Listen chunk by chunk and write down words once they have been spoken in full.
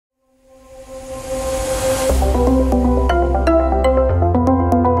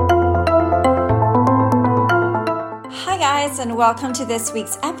welcome to this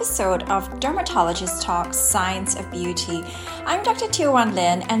week's episode of Dermatologist Talk Science of Beauty. I'm Dr. Teo Wan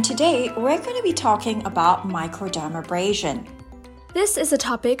Lin, and today we're going to be talking about microdermabrasion. This is a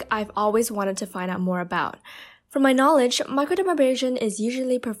topic I've always wanted to find out more about. From my knowledge, microdermabrasion is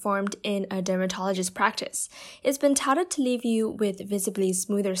usually performed in a dermatologist's practice. It's been touted to leave you with visibly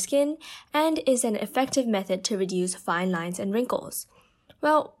smoother skin and is an effective method to reduce fine lines and wrinkles.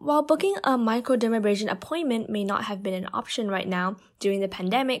 Well, while booking a microdermabrasion appointment may not have been an option right now during the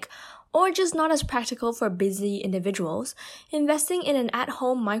pandemic, or just not as practical for busy individuals, investing in an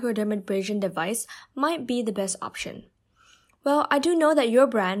at-home microdermabrasion device might be the best option. Well, I do know that your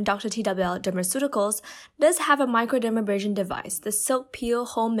brand, Dr. TWL Dermaceuticals, does have a microdermabrasion device, the Silk Peel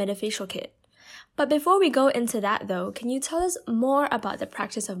Home Metafacial Kit. But before we go into that though, can you tell us more about the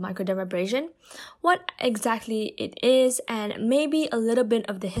practice of microdermabrasion, what exactly it is, and maybe a little bit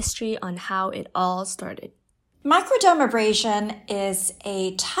of the history on how it all started? Microdermabrasion is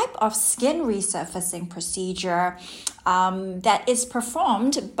a type of skin resurfacing procedure that is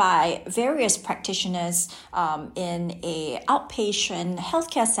performed by various practitioners in a outpatient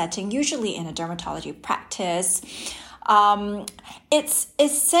healthcare setting, usually in a dermatology practice. It's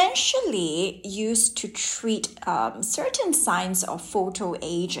essentially used to treat certain signs of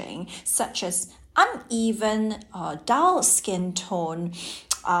photoaging, such as uneven, dull skin tone,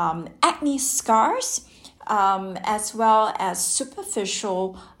 acne scars, as well as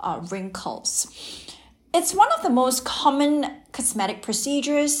superficial wrinkles. It's one of the most common cosmetic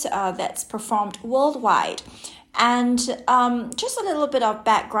procedures that's performed worldwide. And just a little bit of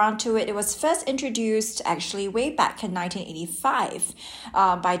background to it, it was first introduced actually way back in 1985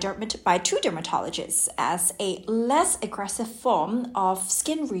 by two dermatologists as a less aggressive form of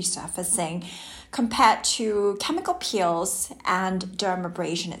skin resurfacing compared to chemical peels and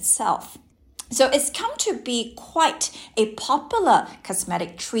dermabrasion itself. So it's come to be quite a popular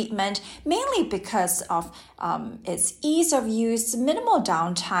cosmetic treatment, mainly because of its ease of use, minimal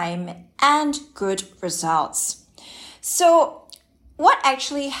downtime, and good results. So what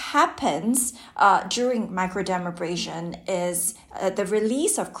actually happens during microdermabrasion is the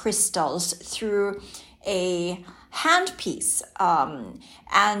release of crystals through a handpiece,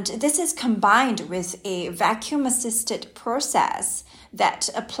 and this is combined with a vacuum-assisted process that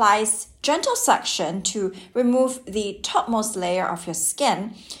applies gentle suction to remove the topmost layer of your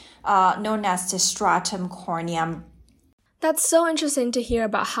skin, known as the stratum corneum. That's so interesting to hear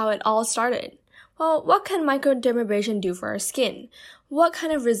about how it all started. Well, what can microdermabrasion do for our skin? What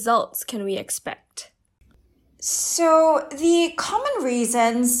kind of results can we expect? So the common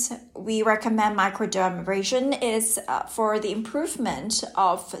reasons we recommend microdermabrasion is for the improvement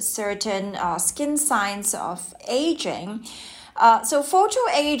of certain skin signs of aging. So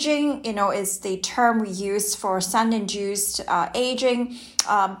photoaging, is the term we use for sun-induced aging,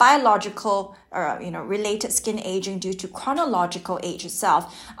 biological related skin aging due to chronological age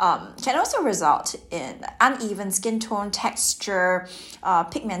itself, can also result in uneven skin tone, texture,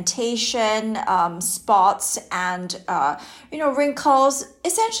 pigmentation, spots, and wrinkles,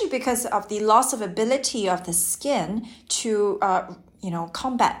 essentially because of the loss of ability of the skin to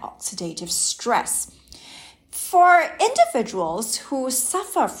combat oxidative stress. For individuals who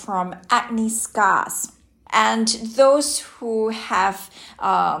suffer from acne scars and those who have,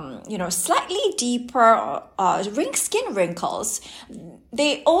 slightly deeper skin wrinkles,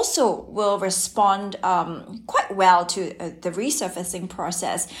 they also will respond quite well to the resurfacing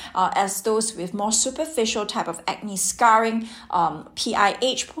process as those with more superficial type of acne scarring,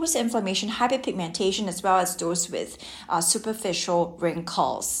 PIH, post-inflammation, hyperpigmentation, as well as those with superficial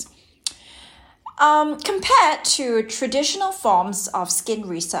wrinkles. Compared to traditional forms of skin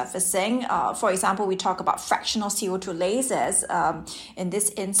resurfacing, for example, we talk about fractional CO2 lasers in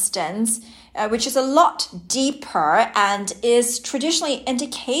this instance, which is a lot deeper and is traditionally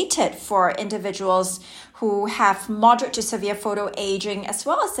indicated for individuals who have moderate to severe photoaging, as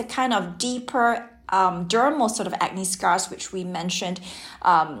well as the kind of deeper dermal sort of acne scars, which we mentioned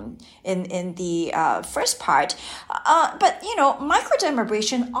in the first part. But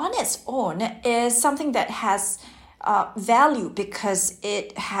microdermabrasion on its own is something that has value because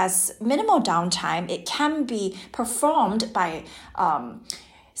it has minimal downtime. It can be performed by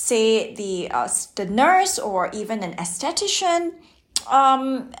say the nurse or even an esthetician.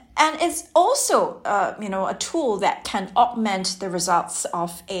 And it's also, a tool that can augment the results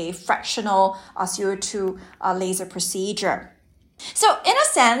of a fractional CO2 laser procedure. So in a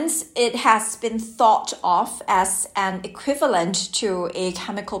sense, it has been thought of as an equivalent to a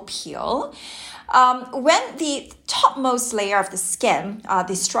chemical peel. When the topmost layer of the skin,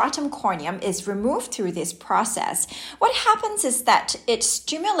 the stratum corneum, is removed through this process, what happens is that it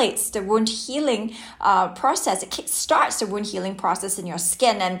stimulates the wound healing process. It kickstarts the wound healing process in your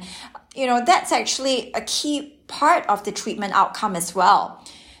skin. And, that's actually a key part of the treatment outcome as well.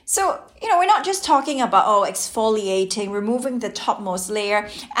 So, we're not just talking about, exfoliating, removing the topmost layer.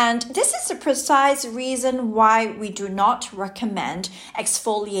 And this is the precise reason why we do not recommend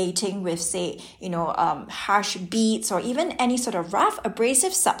exfoliating with, say, harsh beads or even any sort of rough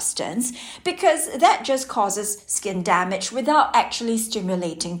abrasive substance, because that just causes skin damage without actually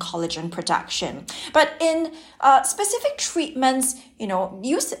stimulating collagen production. But in specific treatments,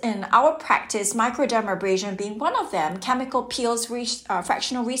 used in our practice, microdermabrasion being one of them, chemical peels,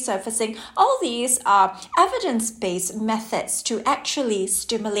 fractional resurfacing, all these are evidence-based methods to actually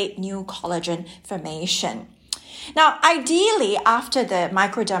stimulate new collagen formation. Now, ideally, after the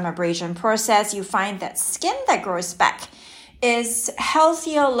microdermabrasion process, you find that skin that grows back is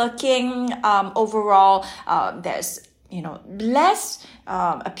healthier looking overall. There's less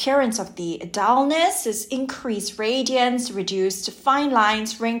appearance of the dullness, is increased radiance, reduced fine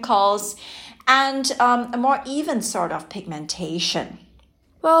lines, wrinkles, and a more even sort of pigmentation.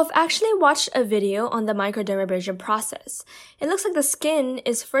 Well, I've actually watched a video on the microdermabrasion process. It looks like the skin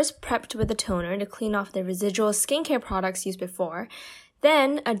is first prepped with a toner to clean off the residual skincare products used before.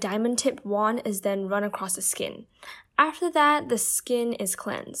 Then, a diamond-tipped wand is then run across the skin. After that, the skin is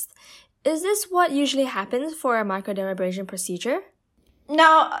cleansed. Is this what usually happens for a microdermabrasion procedure?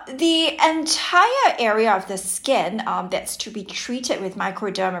 Now, the entire area of the skin that's to be treated with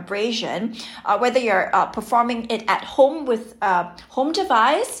microdermabrasion, whether you're performing it at home with a home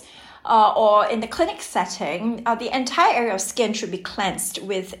device or in the clinic setting, the entire area of skin should be cleansed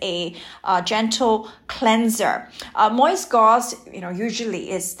with a gentle cleanser. Moist gauze, usually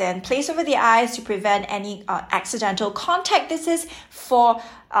is then placed over the eyes to prevent any accidental contact. This is for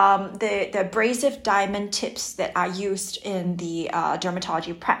the abrasive diamond tips that are used in the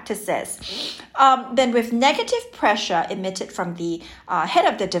dermatology practices. Then with negative pressure emitted from the head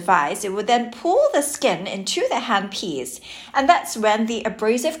of the device, it would then pull the skin into the handpiece. And that's when the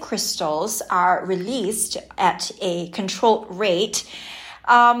abrasive crystals are released at a controlled rate.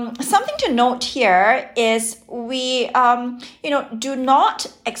 Something to note here is we, do not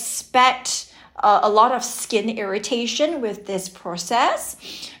expect a lot of skin irritation with this process.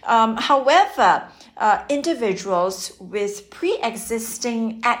 However, individuals with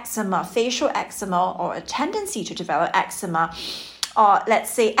pre-existing eczema, facial eczema, or a tendency to develop eczema, or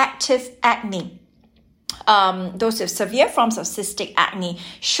let's say active acne, those with severe forms of cystic acne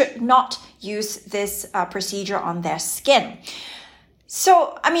should not use this procedure on their skin.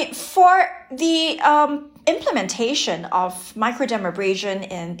 So, for the implementation of microdermabrasion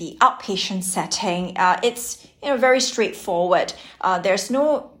in the outpatient setting, it's very straightforward. There's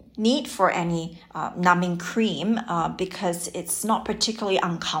no need for any numbing cream because it's not particularly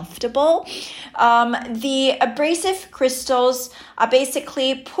uncomfortable. The abrasive crystals are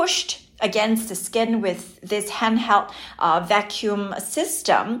basically pushed against the skin with this handheld vacuum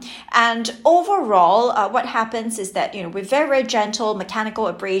system. And overall, what happens is that, with very, very gentle mechanical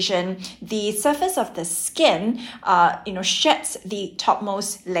abrasion, the surface of the skin, sheds the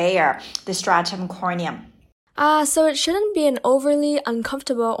topmost layer, the stratum corneum. So it shouldn't be an overly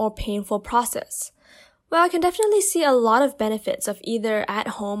uncomfortable or painful process. Well, I can definitely see a lot of benefits of either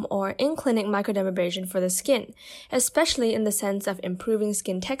at-home or in-clinic microdermabrasion for the skin, especially in the sense of improving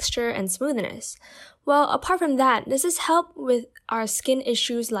skin texture and smoothness. Well, apart from that, does this help with our skin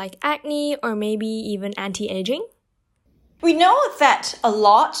issues like acne or maybe even anti-aging? We know that a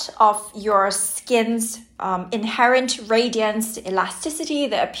lot of your skin's inherent radiance, elasticity,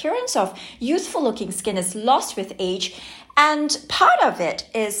 the appearance of youthful-looking skin is lost with age. And part of it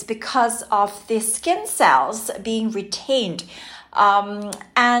is because of the skin cells being retained.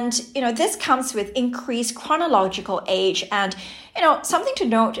 This comes with increased chronological age. And, something to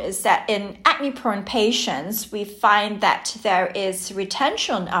note is that in acne-prone patients, we find that there is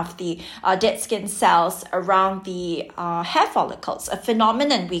retention of the dead skin cells around the hair follicles, a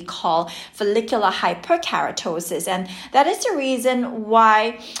phenomenon we call follicular hyperkeratosis. And that is the reason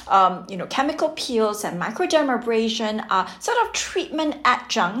why, chemical peels and microdermabrasion are sort of treatment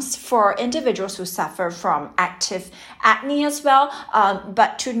adjuncts for individuals who suffer from active acne as well.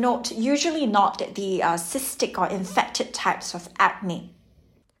 But to note, usually not the cystic or infected types of acne.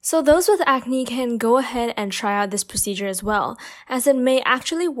 So those with acne can go ahead and try out this procedure as well, as it may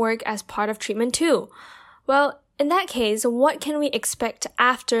actually work as part of treatment too. Well, In that case, what can we expect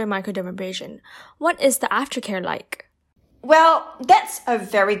after microdermabrasion? What is the aftercare like? Well, that's a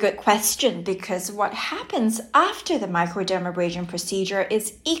very good question because what happens after the microdermabrasion procedure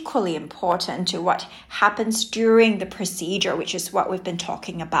is equally important to what happens during the procedure, which is what we've been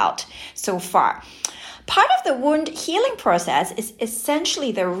talking about so far. Part of the wound healing process is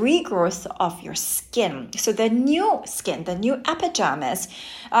essentially the regrowth of your skin. So the new skin, the new epidermis,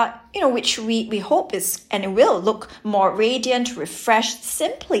 which we hope is and it will look more radiant, refreshed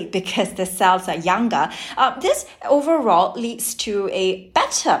simply because the cells are younger. This overall leads to a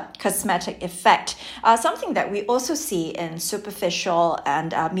better cosmetic effect, something that we also see in superficial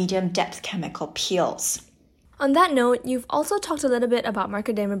and medium depth chemical peels. On that note, you've also talked a little bit about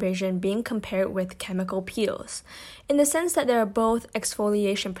microdermabrasion being compared with chemical peels, in the sense that they are both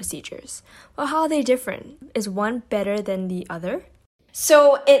exfoliation procedures. Well, how are they different? Is one better than the other?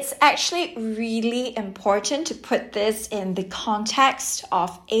 So it's actually really important to put this in the context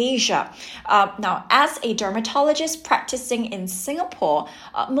of Asia. Now, as a dermatologist practicing in Singapore,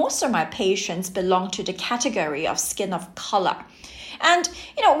 most of my patients belong to the category of skin of color. And,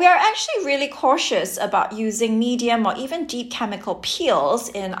 we are actually really cautious about using medium or even deep chemical peels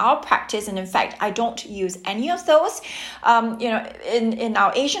in our practice. And in fact, I don't use any of those, in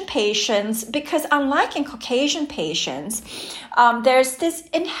our Asian patients, because unlike in Caucasian patients, there's this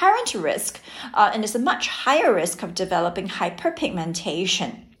inherent risk, and there's a much higher risk of developing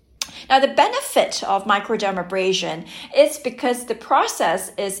hyperpigmentation. Now, the benefit of microdermabrasion is because the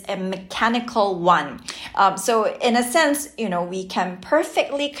process is a mechanical one. So in a sense, we can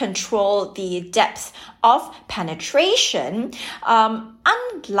perfectly control the depth of penetration,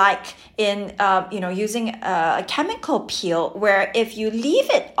 unlike in, using a chemical peel where if you leave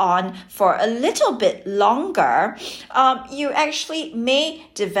it on for a little bit longer, you actually may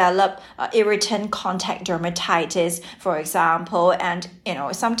develop irritant contact dermatitis, for example, and,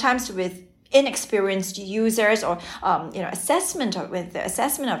 sometimes with inexperienced users or assessment of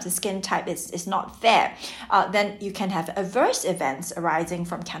the skin type is not there, then you can have adverse events arising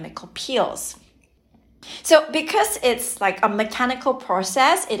from chemical peels. So because it's like a mechanical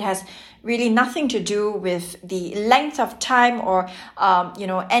process, it has really nothing to do with the length of time or,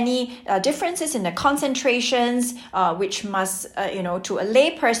 any differences in the concentrations, which must, to a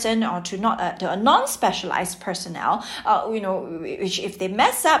lay person or to a non-specialized personnel, which if they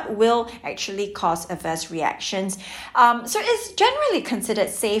mess up will actually cause adverse reactions. So it's generally considered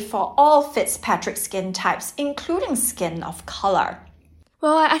safe for all Fitzpatrick skin types, including skin of color.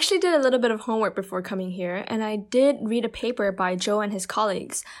 Well, I actually did a little bit of homework before coming here, and I did read a paper by Joe and his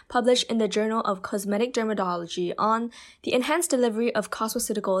colleagues published in the Journal of Cosmetic Dermatology on the enhanced delivery of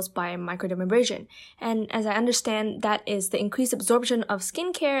cosmeceuticals by microdermabrasion. And as I understand, that is the increased absorption of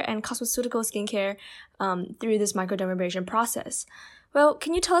skincare and cosmeceutical skincare through this microdermabrasion process. Well,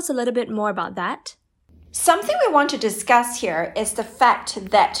 can you tell us a little bit more about that? Something we want to discuss here is the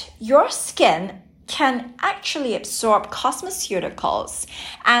fact that your skin can actually absorb cosmeceuticals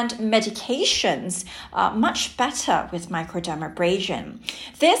and medications much better with microdermabrasion.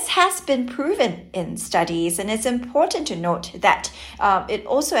 This has been proven in studies, and it's important to note that it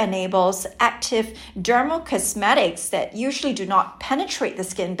also enables active dermal cosmetics that usually do not penetrate the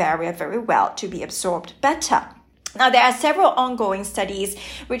skin barrier very well to be absorbed better. Now, there are several ongoing studies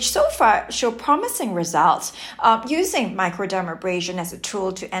which so far show promising results using microdermabrasion as a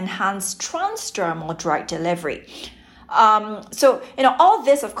tool to enhance transdermal drug delivery. All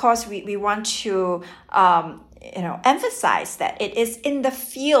this, of course, we want to emphasize that it is in the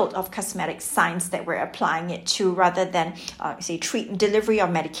field of cosmetic science that we're applying it to rather than, delivery of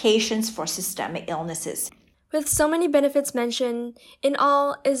medications for systemic illnesses. With so many benefits mentioned, in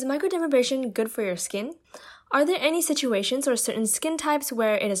all, is microdermabrasion good for your skin? Are there any situations or certain skin types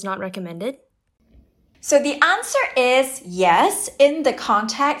where it is not recommended? So the answer is yes, in the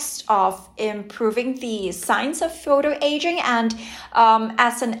context of improving the signs of photoaging and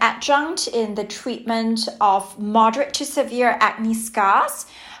as an adjunct in the treatment of moderate to severe acne scars.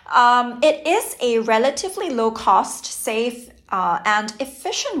 It is a relatively low-cost, safe, and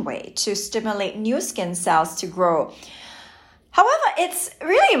efficient way to stimulate new skin cells to grow. However, it's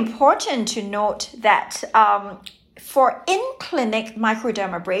really important to note that for in-clinic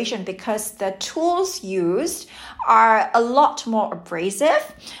microdermabrasion, because the tools used are a lot more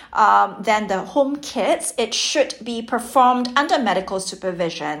abrasive than the home kits, it should be performed under medical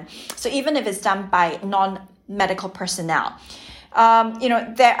supervision. So even if it's done by non-medical personnel.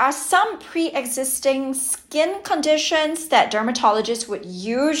 there are some pre-existing skin conditions that dermatologists would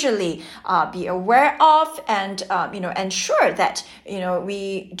usually be aware of and, ensure that,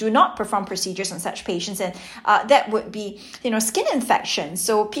 we do not perform procedures on such patients. And that would be, skin infections.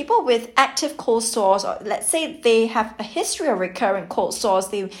 So people with active cold sores, or let's say they have a history of recurrent cold sores,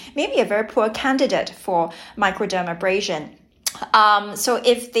 they may be a very poor candidate for microdermabrasion. So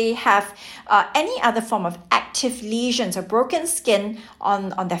if they have any other form of active lesions or broken skin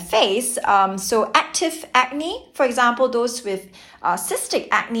on their face, so active acne, for example, those with cystic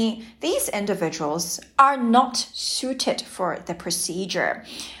acne, these individuals are not suited for the procedure.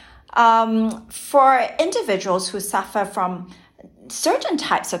 For individuals who suffer from certain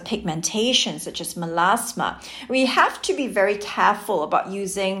types of pigmentation, such as melasma, we have to be very careful about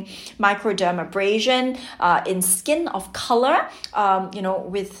using microdermabrasion in skin of color.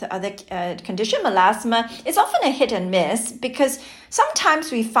 With the condition melasma, it's often a hit and miss because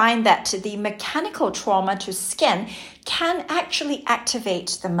sometimes we find that the mechanical trauma to skin can actually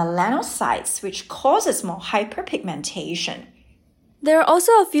activate the melanocytes, which causes more hyperpigmentation. There are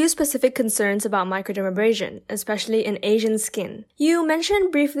also a few specific concerns about microdermabrasion, especially in Asian skin. You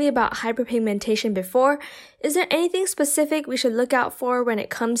mentioned briefly about hyperpigmentation before. Is there anything specific we should look out for when it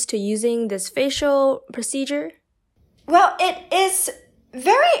comes to using this facial procedure? Well, it is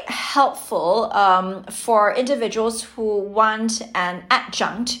very helpful for individuals who want an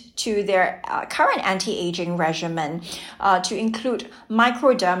adjunct to their current anti-aging regimen to include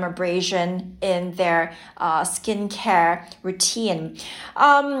microdermabrasion in their skincare routine.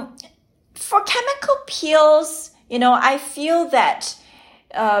 For chemical peels, I feel that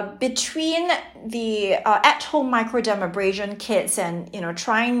between the at-home microdermabrasion kits and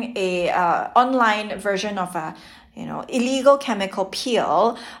trying a online version of a illegal chemical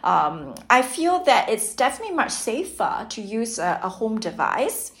peel, I feel that it's definitely much safer to use a home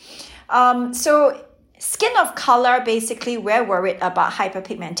device. So skin of color, basically, we're worried about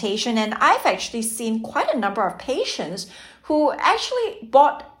hyperpigmentation, and I've actually seen quite a number of patients who actually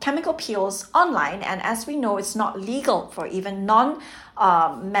bought chemical peels online, and as we know, it's not legal for even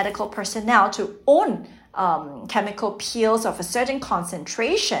non-medical personnel to own chemical peels of a certain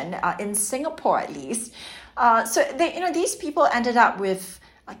concentration, in Singapore at least. So these people ended up with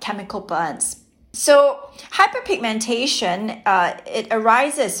chemical burns. So hyperpigmentation, it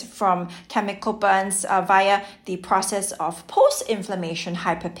arises from chemical burns via the process of post-inflammation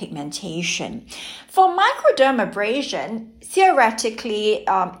hyperpigmentation. For microdermabrasion, theoretically,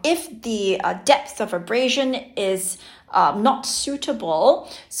 if the depth of abrasion is not suitable.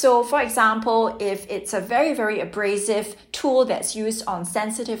 So for example, if it's a very, very abrasive tool that's used on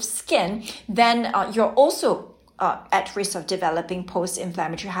sensitive skin, then you're also at risk of developing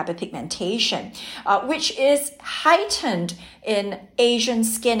post-inflammatory hyperpigmentation, which is heightened in Asian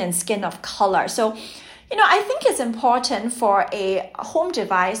skin and skin of color. So, I think it's important for a home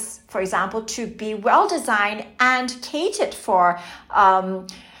device, for example, to be well designed and catered for,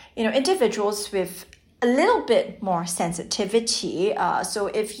 individuals with a little bit more sensitivity. So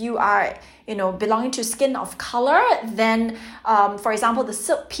if you are, belonging to skin of color, then, for example, the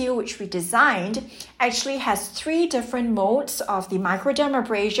silk peel, which we designed, actually has 3 different modes of the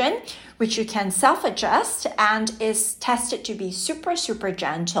microdermabrasion, which you can self-adjust and is tested to be super, super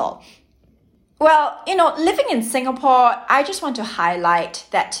gentle. Well, living in Singapore, I just want to highlight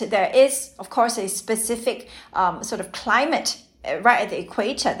that there is, of course, a specific sort of climate right at the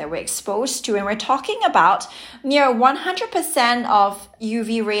equator that we're exposed to, and we're talking about near 100% of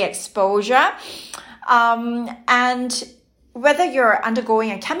UV ray exposure. And whether you're undergoing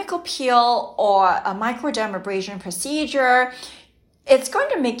a chemical peel or a microdermabrasion procedure, it's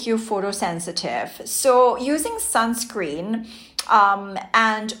going to make you photosensitive. So using sunscreen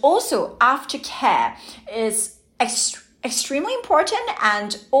and also aftercare is extremely important,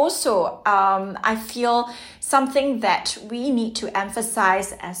 and also I feel something that we need to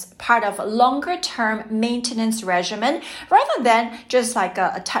emphasize as part of a longer term maintenance regimen rather than just like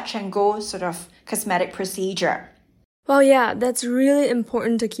a touch and go sort of cosmetic procedure. Well, yeah, that's really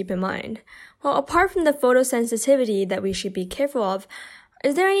important to keep in mind. Well, apart from the photosensitivity that we should be careful of,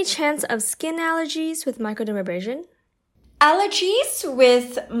 is there any chance of skin allergies with microdermabrasion? Allergies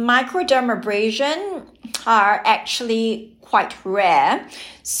with microdermabrasion are actually quite rare.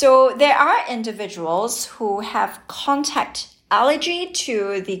 So there are individuals who have contact allergy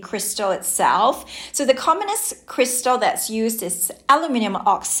to the crystal itself. So the commonest crystal that's used is aluminum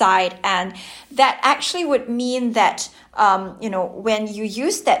oxide, and that actually would mean that when you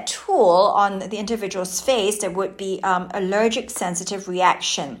use that tool on the individual's face, there would be allergic sensitive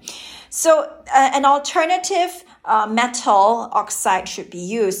reaction. So an alternative metal oxide should be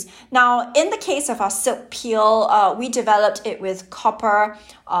used. Now, in the case of our silk peel, we developed it with copper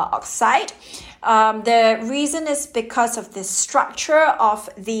oxide. The reason is because of the structure of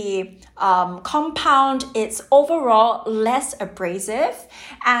the compound. It's overall less abrasive.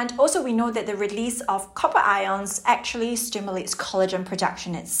 And also we know that the release of copper ions actually stimulates collagen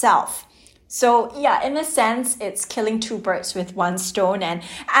production itself. So yeah, in a sense, it's killing two birds with one stone. And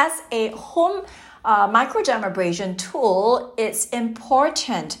as a home microdermabrasion tool, it's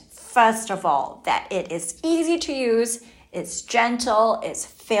important, first of all, that it is easy to use, it's gentle, it's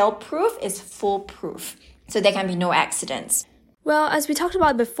fail-proof, it's foolproof. So there can be no accidents. Well, as we talked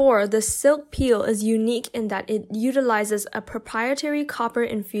about before, the silk peel is unique in that it utilizes a proprietary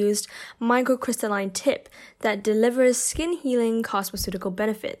copper-infused microcrystalline tip that delivers skin-healing cosmeceutical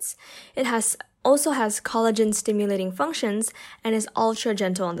benefits. It also has collagen-stimulating functions and is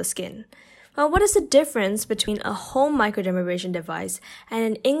ultra-gentle on the skin. Well, what is the difference between a home microdermabrasion device and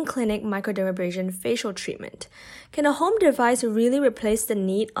an in-clinic microdermabrasion facial treatment? Can a home device really replace the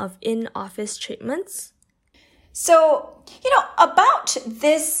need of in-office treatments? So, about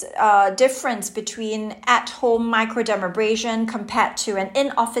this difference between at-home microdermabrasion compared to an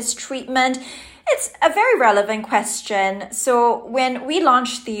in-office treatment, it's a very relevant question. So when we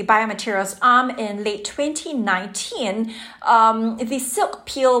launched the biomaterials arm in late 2019, the silk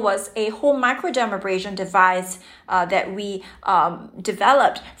peel was a home microdermabrasion device that we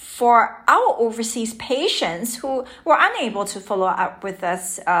developed for our overseas patients who were unable to follow up with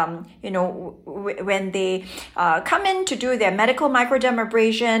us, when they come in to do their medical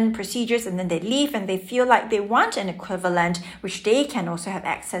microdermabrasion procedures and then they leave and they feel like they want an equivalent, which they can also have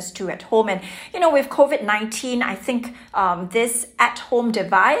access to at home. And, with COVID-19, I think this at-home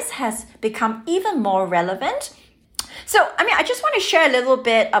device has become even more relevant. So, I just want to share a little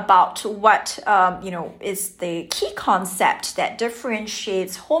bit about what, is the key concept that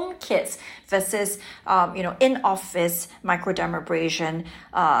differentiates home kits versus, in-office microdermabrasion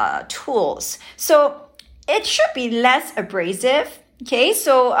tools. So, it should be less abrasive. Okay,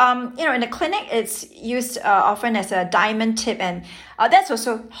 so, in the clinic, it's used often as a diamond tip, and that's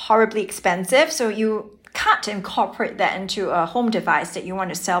also horribly expensive. So you can't incorporate that into a home device that you want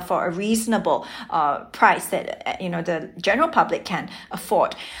to sell for a reasonable price that, the general public can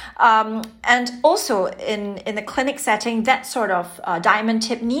afford. And also in the clinic setting, that sort of diamond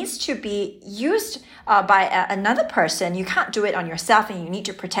tip needs to be used by another person. You can't do it on yourself, and you need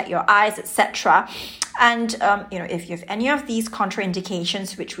to protect your eyes, etc. And, if you have any of these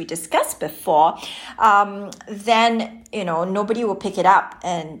contraindications, which we discussed before, then, nobody will pick it up,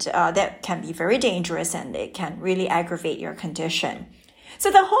 and that can be very dangerous, and it can really aggravate your condition. So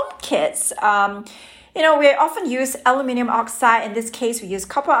the home kits, we often use aluminum oxide. In this case, we use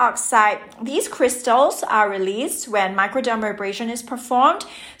copper oxide. These crystals are released when microdermabrasion is performed.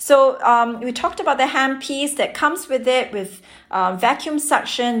 So we talked about the handpiece that comes with it with vacuum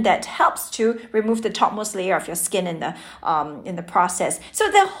suction that helps to remove the topmost layer of your skin in the process. So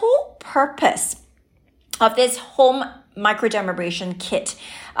the whole purpose of this home microdermabrasion kit,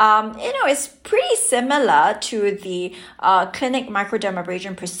 is pretty similar to the clinic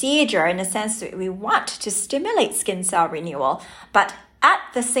microdermabrasion procedure in the sense that we want to stimulate skin cell renewal, but at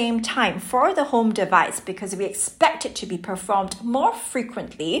the same time for the home device, because we expect it to be performed more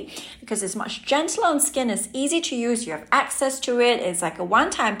frequently, because it's much gentler on skin, it's easy to use, you have access to it, it's like a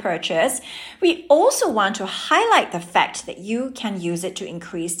one-time purchase. We also want to highlight the fact that you can use it to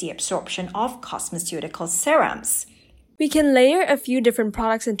increase the absorption of cosmeceutical serums. We can layer a few different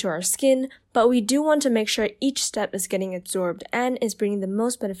products into our skin, but we do want to make sure each step is getting absorbed and is bringing the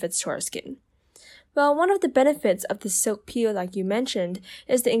most benefits to our skin. Well, one of the benefits of the silk peel, like you mentioned,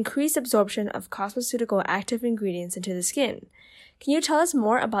 is the increased absorption of cosmeceutical active ingredients into the skin. Can you tell us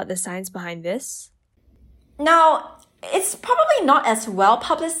more about the science behind this? Now, it's probably not as well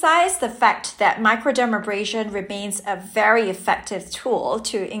publicized, the fact that microdermabrasion remains a very effective tool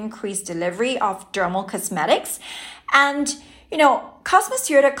to increase delivery of dermal cosmetics. And,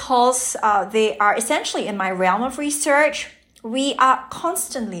 cosmeceuticals, they are essentially in my realm of research. We are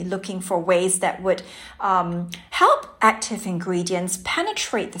constantly looking for ways that would help active ingredients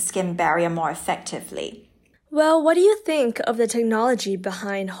penetrate the skin barrier more effectively. Well, what do you think of the technology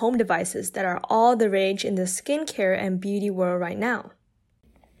behind home devices that are all the rage in the skincare and beauty world right now?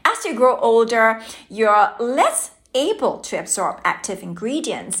 As you grow older, you're less able to absorb active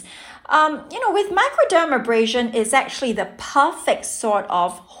ingredients. With microdermabrasion, it's actually the perfect sort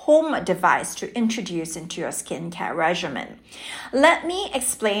of home device to introduce into your skincare regimen. Let me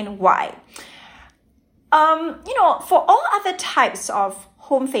explain why. For all other types of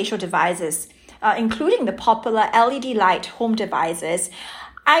home facial devices, including the popular LED light home devices,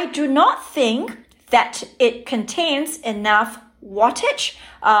 I do not think that it contains enough wattage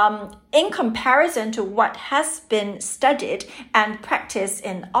in comparison to what has been studied and practiced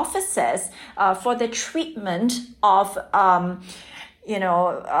in offices for the treatment of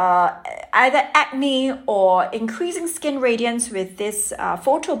either acne or increasing skin radiance with these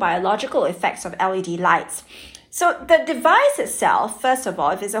photobiological effects of LED lights. So the device itself, first of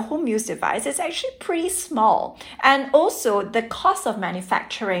all, if it's a home use device, it's actually pretty small. And also the cost of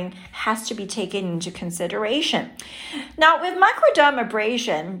manufacturing has to be taken into consideration. Now, with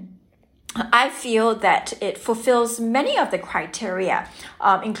microdermabrasion, I feel that it fulfills many of the criteria,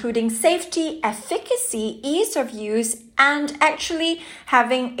 including safety, efficacy, ease of use, and actually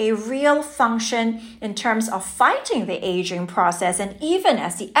having a real function in terms of fighting the aging process and even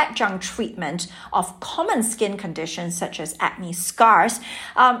as the adjunct treatment of common skin conditions such as acne scars.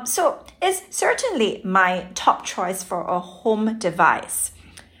 So it's certainly my top choice for a home device.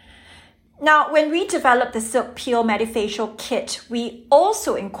 Now, when we developed the Silk Peel Medifacial Kit, we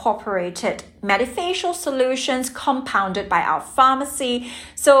also incorporated Medifacial solutions compounded by our pharmacy.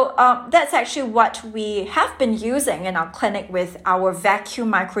 So that's actually what we have been using in our clinic with our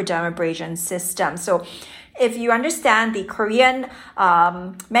vacuum microdermabrasion system. So if you understand the Korean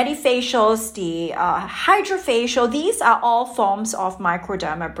Medifacials, the Hydrofacial, these are all forms of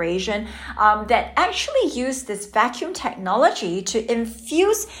microdermabrasion that actually use this vacuum technology to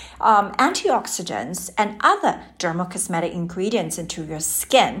infuse antioxidants and other dermocosmetic ingredients into your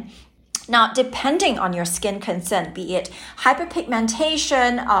skin. Now, depending on your skin concern, be it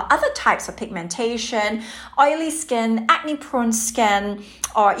hyperpigmentation, other types of pigmentation, oily skin, acne-prone skin,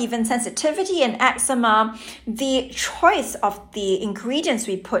 or even sensitivity and eczema, the choice of the ingredients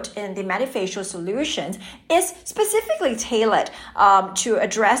we put in the Medifacial solutions is specifically tailored to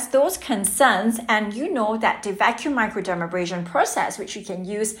address those concerns. And you know that the vacuum microdermabrasion process, which you can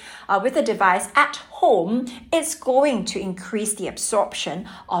use with the device at home, is going to increase the absorption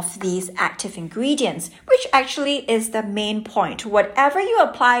of these active ingredients, which actually is the main point, whatever you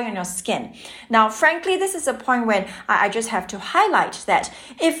apply on your skin. Now, frankly, this is a point when I just have to highlight that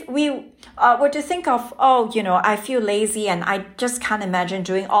if we were to think of, I feel lazy and I just can't imagine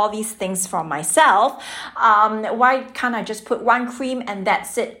doing all these things for myself, why can't I just put one cream and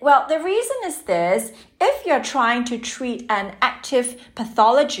that's it? Well, the reason is this: if you're trying to treat an active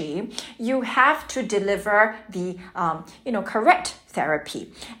pathology, you have to deliver the correct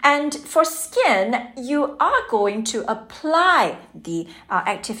therapy. And for skin, you are going to apply the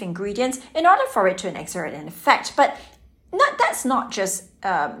active ingredients in order for it to exert an effect. But that's not just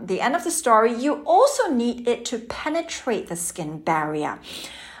the end of the story. You also need it to penetrate the skin barrier.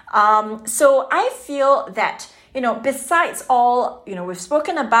 So I feel that besides all, we've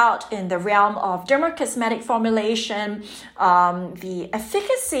spoken about in the realm of dermocosmetic formulation, the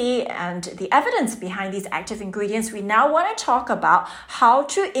efficacy and the evidence behind these active ingredients, we now want to talk about how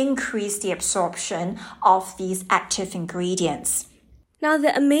to increase the absorption of these active ingredients. Now,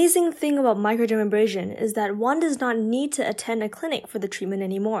 the amazing thing about microdermabrasion is that one does not need to attend a clinic for the treatment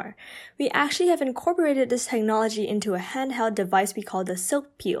anymore. We actually have incorporated this technology into a handheld device we call the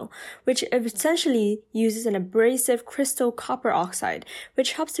Silk Peel, which essentially uses an abrasive crystal copper oxide,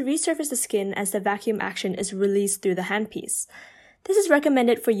 which helps to resurface the skin as the vacuum action is released through the handpiece. This is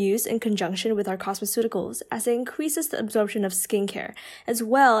recommended for use in conjunction with our cosmeceuticals as it increases the absorption of skincare, as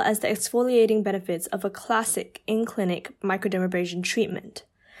well as the exfoliating benefits of a classic in-clinic microdermabrasion treatment.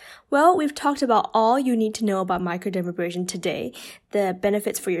 Well, we've talked about all you need to know about microdermabrasion today, the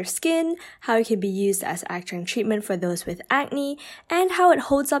benefits for your skin, how it can be used as adjunct treatment for those with acne, and how it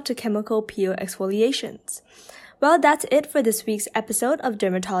holds up to chemical peel exfoliations. Well, that's it for this week's episode of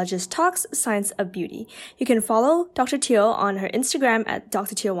Dermatologist Talks Science of Beauty. You can follow Dr. Teo on her Instagram at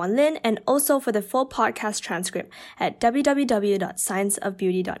Dr. Teo Wan Lin, and also for the full podcast transcript at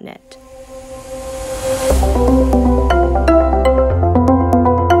www.scienceofbeauty.net.